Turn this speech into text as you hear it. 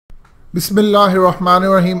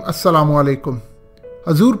बिस्मिल्लाहिर्रहमानिर्रहीम। अस्सलामु अलैकुम।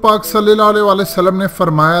 हजूर पाक सल्लल्लाहु अलैहि वसल्लम ने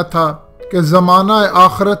फरमाया था कि ज़माना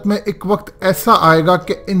आखिरत में एक वक्त ऐसा आएगा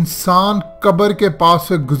कि इंसान कब्र के पास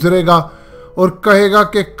से गुजरेगा और कहेगा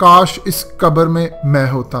कि काश इस कब्र में मैं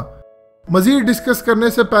होता। मज़ीद डिस्कस करने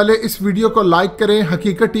से पहले इस वीडियो को लाइक करें,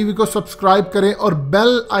 हकीकत टीवी को सब्सक्राइब करें और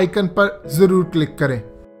बेल आइकन पर ज़रूर क्लिक करें।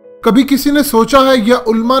 कभी किसी ने सोचा है या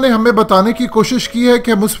उल्मा ने हमें बताने की कोशिश की है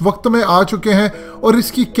कि हम उस वक्त में आ चुके हैं और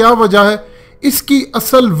इसकी क्या वजह है? इसकी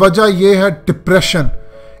असल वजह यह है डिप्रेशन।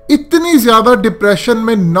 इतनी ज़्यादा डिप्रेशन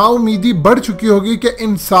में नाउमीदी बढ़ चुकी होगी कि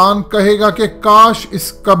इंसान कहेगा कि काश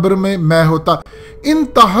इस कब्र में मैं होता।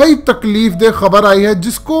 इंतहाई तकलीफ दे खबर आई है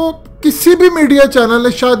जिसको किसी भी मीडिया चैनल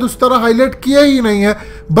ने शायद उस तरह हाईलाइट किया ही नहीं है,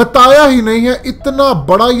 बताया ही नहीं है। इतना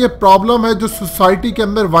बड़ा ये प्रॉब्लम है जो सोसाइटी के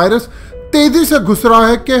अंदर वायरस तेजी से घुस रहा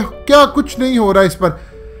है कि क्या कुछ नहीं हो रहा। इस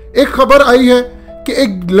पर एक खबर आई है कि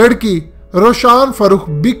एक लड़की Roshan Farrukh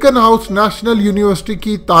beacon house national university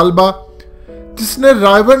की तालबा, जिसने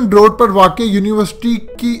रायवन रोड पर वाक़ यूनिवर्सिटी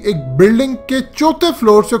की एक बिल्डिंग के चौथे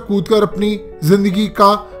फ्लोर से कूदकर अपनी जिंदगी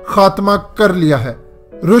का खात्मा कर लिया है।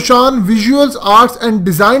 Roshan visuals arts and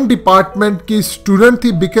design department की स्टूडेंट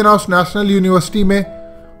थी बीकन हाउस नेशनल यूनिवर्सिटी में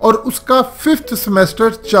और उसका 5th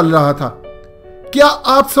सेमेस्टर चल रहा था। क्या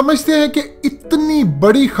आप समझते हैं कि इतनी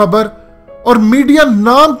बड़ी खबर और मीडिया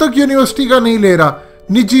नाम तक यूनिवर्सिटी का नहीं ले रहा?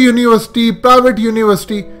 निजी यूनिवर्सिटी, प्राइवेट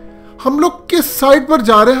यूनिवर्सिटी, हम लोग किस साइड पर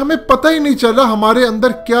जा रहे हैं हमें पता ही नहीं चला। हमारे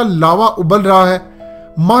अंदर क्या लावा उबल रहा है।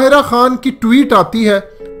 माहिरा खान की ट्वीट आती है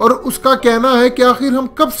और उसका कहना है कि आखिर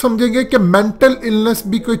हम कब समझेंगे कि मेंटल इलनेस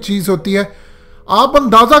भी कोई चीज होती है। आप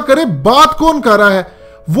अंदाजा करें बात कौन कर रहा है?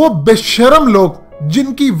 वो बेशरम लोग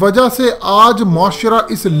जिनकी वजह से आज माशरा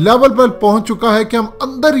इस लेवल पर पहुंच चुका है कि हम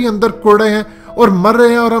अंदर ही अंदर कोड़े हैं और मर रहे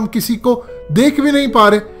हैं और हम किसी को देख भी नहीं पा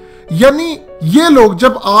रहे। यानी ये लोग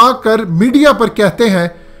जब आकर मीडिया पर कहते हैं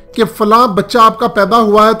कि फलां बच्चा आपका पैदा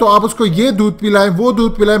हुआ है तो आप उसको ये दूध पिलाएं, वो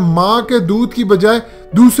दूध पिलाएं, माँ के दूध की बजाय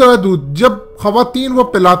दूसरा दूध जब खवातीन वो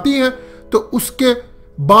पिलाती हैं तो उसके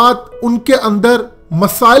बाद उनके अंदर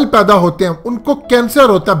मसाइल पैदा होते हैं। उनको कैंसर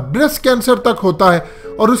होता है, ब्रेस्ट कैंसर तक होता है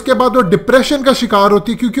और उसके बाद वो डिप्रेशन का शिकार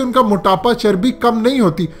होती है क्योंकि उनका मोटापा चर्बी कम नहीं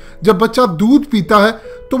होती। जब बच्चा दूध पीता है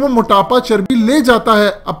तो वो मोटापा चर्बी ले जाता है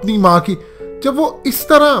अपनी माँ की। जब वो इस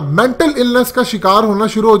तरह मेंटल इलनेस का शिकार होना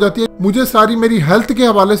शुरू हो जाती है, मुझे सारी मेरी हेल्थ के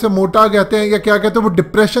हवाले से मोटा कहते हैं या क्या कहते हैं, वो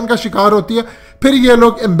डिप्रेशन का शिकार होती है। फिर ये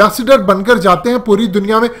लोग एम्बेसडर बनकर जाते हैं पूरी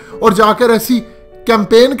दुनिया में और जाकर ऐसी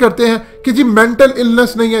कैंपेन करते हैं कि जी मेंटल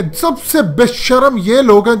इलनेस नहीं है। सबसे बेशरम ये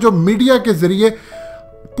लोग हैं जो मीडिया के जरिए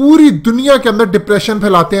पूरी दुनिया के अंदर डिप्रेशन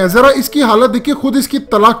फैलाते हैं। जरा इसकी हालत देखिए, खुद इसकी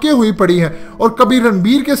तलाकें हुई पड़ी हैं और कभी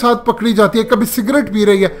रणबीर के साथ पकड़ी जाती है, कभी सिगरेट पी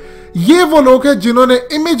रही है। ये वो लोग हैं जिन्होंने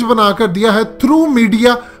इमेज बनाकर दिया है थ्रू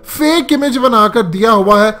मीडिया, फेक इमेज बनाकर दिया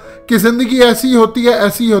हुआ है कि जिंदगी ऐसी होती है,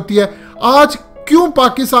 ऐसी होती है। आज क्यों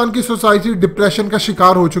पाकिस्तान की सोसाइटी डिप्रेशन का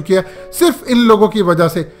शिकार हो चुकी है? सिर्फ इन लोगों की वजह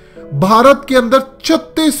से। भारत के अंदर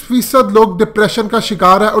 36% लोग डिप्रेशन का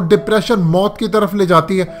शिकार है और डिप्रेशन मौत की तरफ ले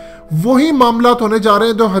जाती है। वही मामला होने जा रहे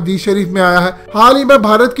हैं जो हदीस शरीफ में आया है। हाल ही में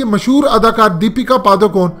भारत की मशहूर अदाकार दीपिका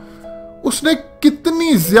पादुकोण, उसने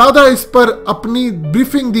कितनी ज्यादा इस पर अपनी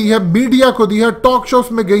ब्रीफिंग दी है, मीडिया को दी है, टॉक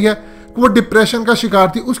शोज में गई है। वो डिप्रेशन का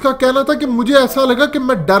शिकार थी। उसका कहना था कि मुझे ऐसा लगा कि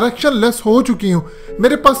मैं डायरेक्शन लेस हो चुकी हूँ।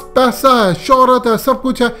 मेरे पास पैसा है, शोहरत है, सब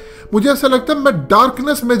कुछ है, मुझे ऐसा लगता है मैं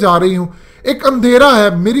डार्कनेस में जा रही हूँ। एक अंधेरा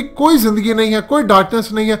है, मेरी कोई जिंदगी नहीं है, कोई डार्कनेस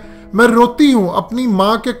नहीं है। मैं रोती हूँ अपनी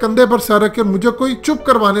माँ के कंधे पर सर रख कर, मुझे कोई चुप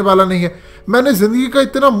करवाने वाला नहीं है। मैंने जिंदगी का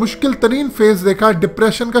इतना मुश्किल तरीन फेज देखा है,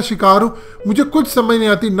 डिप्रेशन का शिकार हूँ, मुझे कुछ समझ नहीं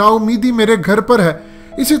आती, नाउमीदी मेरे घर पर है।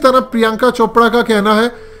 इसी तरह प्रियंका चोपड़ा का कहना है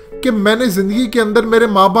कि मैंने जिंदगी के अंदर, मेरे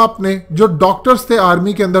माँ बाप ने जो डॉक्टर्स थे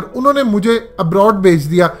आर्मी के अंदर, उन्होंने मुझे अब्रॉड भेज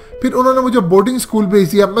दिया, फिर उन्होंने मुझे बोर्डिंग स्कूल भेज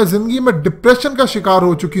दिया। मैं जिंदगी में डिप्रेशन का शिकार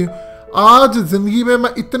हो चुकी हूँ। आज जिंदगी में मैं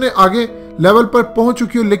इतने आगे लेवल पर पहुंच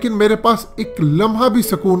चुकी हूँ लेकिन मेरे पास एक लम्हा भी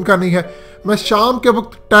सुकून का नहीं है। मैं शाम के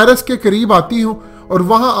वक्त टेरेस के करीब आती हूँ और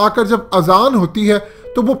वहां आकर जब अजान होती है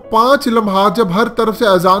तो वो 5 लम्हात जब हर तरफ से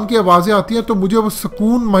अजान की आवाज़ें आती हैं तो मुझे वो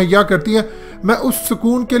सुकून मुहैया करती है। मैं उस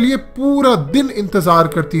सुकून के लिए पूरा दिन इंतज़ार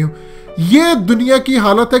करती हूँ। ये दुनिया की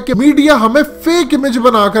हालत है कि मीडिया हमें फेक इमेज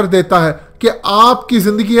बनाकर देता है कि आपकी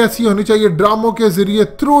ज़िंदगी ऐसी होनी चाहिए, ड्रामों के जरिए,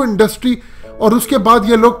 थ्रू इंडस्ट्री। और उसके बाद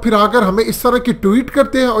ये लोग फिर आकर हमें इस तरह की ट्वीट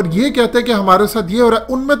करते हैं और ये कहते हैं कि हमारे साथ ये हो रहा है।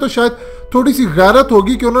 उनमें तो शायद थोड़ी सी गैरत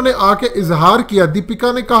होगी कि उन्होंने आके इजहार किया।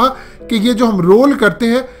 दीपिका ने कहा कि ये जो हम रोल करते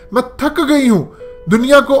हैं, मैं थक गई हूँ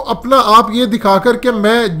दुनिया को अपना आप ये दिखाकर कि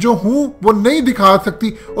मैं जो हूँ वो नहीं दिखा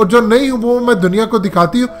सकती और जो नहीं हूँ वो मैं दुनिया को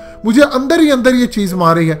दिखाती हूँ। मुझे अंदर ही अंदर ये चीज़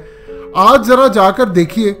मार रही है। आज जरा जाकर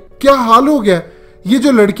देखिए क्या हाल हो गया। ये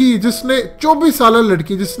जो लड़की जिसने 24 साल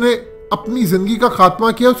लड़की जिसने अपनी जिंदगी का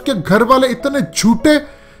खात्मा किया। उसके घर वाले इतने झूठे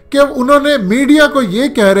कि उन्होंने मीडिया को ये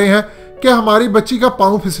कह रहे हैं कि हमारी बच्ची का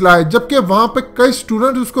पांव फिसला है, जबकि वहां पे कई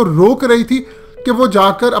स्टूडेंट उसको रोक रही थी कि वो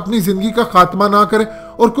जाकर अपनी जिंदगी का खात्मा ना करे,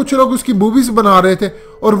 और कुछ लोग उसकी मूवीज बना रहे थे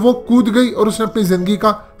और वो कूद गई और उसने अपनी जिंदगी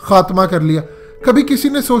का खात्मा कर लिया। कभी किसी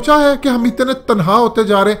ने सोचा है कि हम इतने तन्हा होते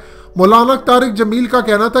जा रहे हैं? मौलाना तारिक जमील का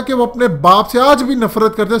कहना था कि वो अपने बाप से आज भी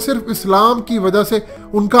नफरत करते हैं, सिर्फ इस्लाम की वजह से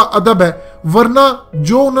उनका अदब है, वरना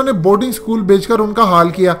जो उन्होंने बोर्डिंग स्कूल भेजकर उनका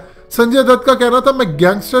हाल किया। संजय दत्त का कहना था, मैं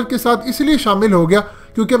गैंगस्टर के साथ इसलिए शामिल हो गया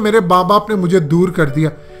क्योंकि मेरे माँ बाप ने मुझे दूर कर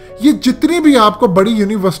दिया। ये जितनी भी आपको बड़ी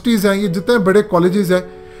यूनिवर्सिटीज हैं, ये जितने बड़े कॉलेजेस हैं,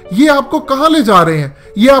 ये आपको कहाँ ले जा रहे हैं?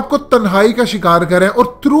 ये आपको तन्हाई का शिकार कर रहे हैं,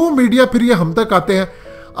 और थ्रू मीडिया फिर ये हम तक आते हैं।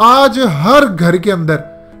 आज हर घर के अंदर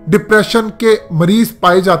डिप्रेशन के मरीज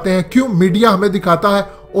पाए जाते हैं। क्यों? मीडिया हमें दिखाता है।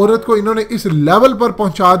 औरत को इन्होंने इस लेवल पर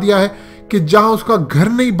पहुंचा दिया है कि जहां उसका घर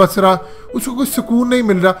नहीं बस रहा, उसको कोई सुकून नहीं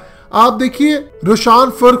मिल रहा। आप देखिए, रोशान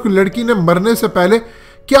फर्क लड़की ने मरने से पहले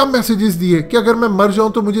क्या मैसेजेस दिए कि अगर मैं मर जाऊं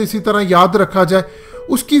तो मुझे इसी तरह याद रखा जाए।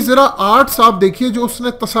 उसकी जरा आर्ट्स आप देखिए, जो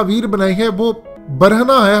उसने तस्वीर बनाई है वो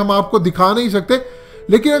बरहना है, हम आपको दिखा नहीं सकते,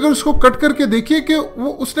 लेकिन अगर उसको कट करके देखिए कि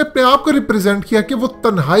वो उसने अपने आप को रिप्रेजेंट किया कि वो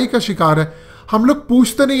तन्हाई का शिकार है। हम लोग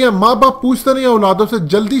पूछते नहीं है, माँ बाप पूछते नहीं है औलादों से,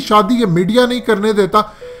 जल्दी शादी ये मीडिया नहीं करने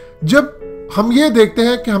देता। जब हम ये देखते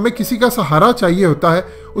हैं कि हमें किसी का सहारा चाहिए होता है,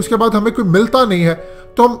 उसके बाद हमें कोई मिलता नहीं है,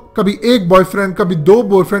 तो हम कभी एक बॉयफ्रेंड, कभी दो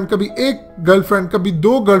बॉयफ्रेंड, कभी एक गर्लफ्रेंड, कभी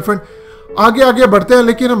दो गर्लफ्रेंड, आगे आगे बढ़ते हैं,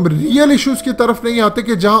 लेकिन हम रियल इश्यूज की तरफ नहीं आते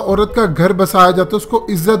कि जहां औरत का घर बसाया जाता है, उसको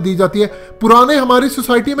इज्जत दी जाती है। पुराने हमारी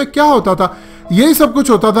सोसाइटी में क्या होता था? यही सब कुछ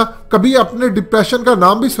होता था। कभी अपने डिप्रेशन का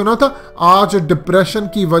नाम भी सुना था? आज डिप्रेशन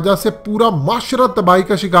की वजह से पूरा माशरा तबाही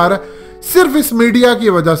का शिकार है, सिर्फ इस मीडिया की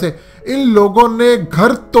वजह से। इन लोगों ने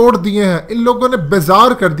घर तोड़ दिए हैं, इन लोगों ने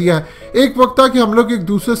बेजार कर दिया है। एक वक्त था कि हम लोग एक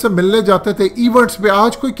दूसरे से मिलने जाते थे इवेंट्स पे,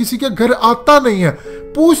 आज कोई किसी के घर आता नहीं है,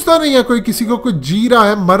 पूछता नहीं है कोई किसी को, कोई जी रहा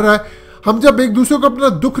है, मर रहा है। हम जब एक दूसरे को अपना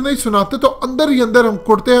दुख नहीं सुनाते तो अंदर ही अंदर हम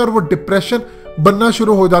कुड़ते हैं और वो डिप्रेशन बनना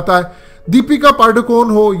शुरू हो जाता है। दीपिका पादुकोण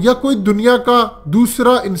हो या कोई दुनिया का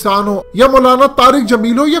दूसरा इंसान हो, या मौलाना तारिक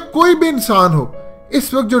जमील हो, या कोई भी इंसान हो,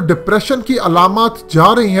 इस वक्त जो डिप्रेशन की अलामत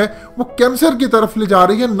जा रही हैं वो कैंसर की तरफ ले जा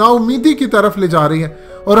रही है, नाउमीदी की तरफ ले जा रही है।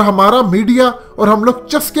 और हमारा मीडिया और हम लोग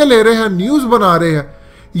चस्के ले रहे हैं, न्यूज बना रहे हैं।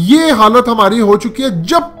 ये हालत हमारी हो चुकी है।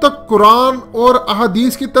 जब तक कुरान और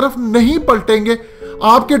अहादीस की तरफ नहीं पलटेंगे,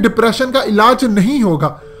 आपके डिप्रेशन का इलाज नहीं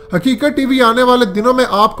होगा। हकीकत टीवी आने वाले दिनों में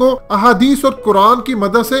आपको अहादीस और कुरान की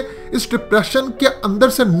मदद से इस डिप्रेशन के अंदर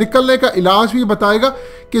से निकलने का इलाज भी बताएगा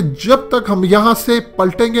कि जब तक हम यहां से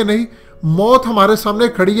पलटेंगे नहीं, मौत हमारे सामने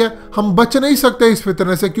खड़ी है, हम बच नहीं सकते इस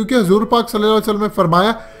फितने से। क्योंकि हुजूर पाक सल्लल्लाहु अलैहि वसल्लम ने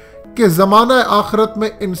फरमाया कि ज़माना आखिरत में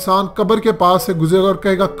इंसान कब्र के पास से गुजरेगा और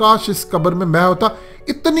कहेगा काश इस कब्र में मैं होता।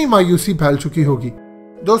 इतनी मायूसी फैल चुकी होगी।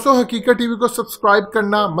 दोस्तों, हकीकत टीवी को सब्सक्राइब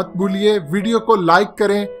करना मत भूलिए, वीडियो को लाइक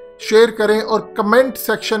करें, शेयर करें और कमेंट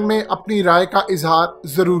सेक्शन में अपनी राय का इजहार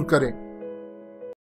जरूर करें।